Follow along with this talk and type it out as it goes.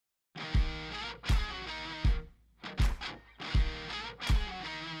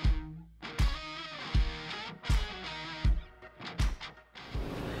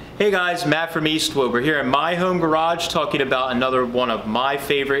Hey guys, Matt from Eastwood. We're here in my home garage talking about another one of my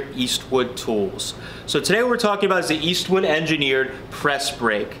favorite Eastwood tools. So today what we're talking about is the Eastwood engineered press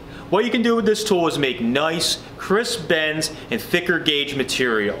brake. What you can do with this tool is make nice, crisp bends in thicker gauge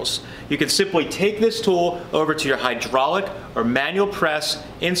materials. You can simply take this tool over to your hydraulic or manual press,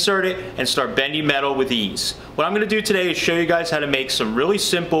 insert it, and start bending metal with ease. What I'm going to do today is show you guys how to make some really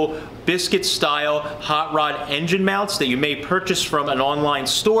simple biscuit style hot rod engine mounts that you may purchase from an online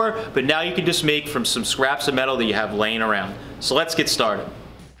store, but now you can just make from some scraps of metal that you have laying around. So let's get started.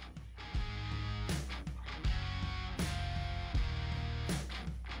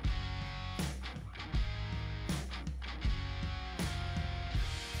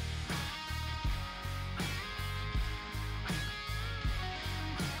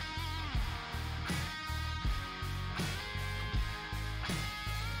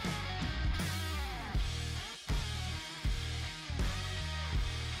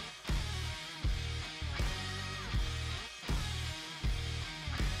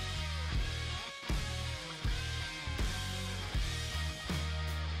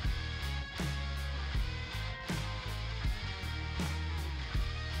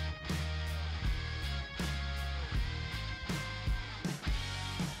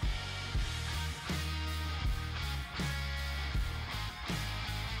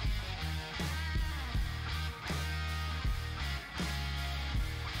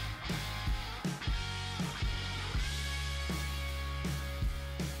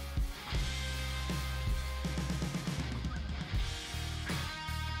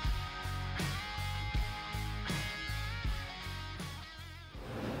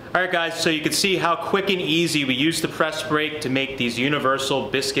 Alright guys, so you can see how quick and easy we use the press brake to make these universal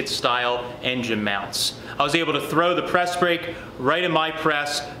biscuit style engine mounts. I was able to throw the press brake right in my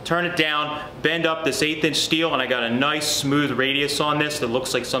press, turn it down, bend up this 1/8" steel, and I got a nice smooth radius on this that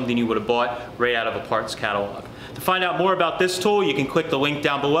looks like something you would have bought right out of a parts catalog. To find out more about this tool, you can click the link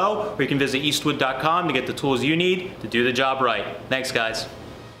down below, or you can visit eastwood.com to get the tools you need to do the job right. Thanks guys.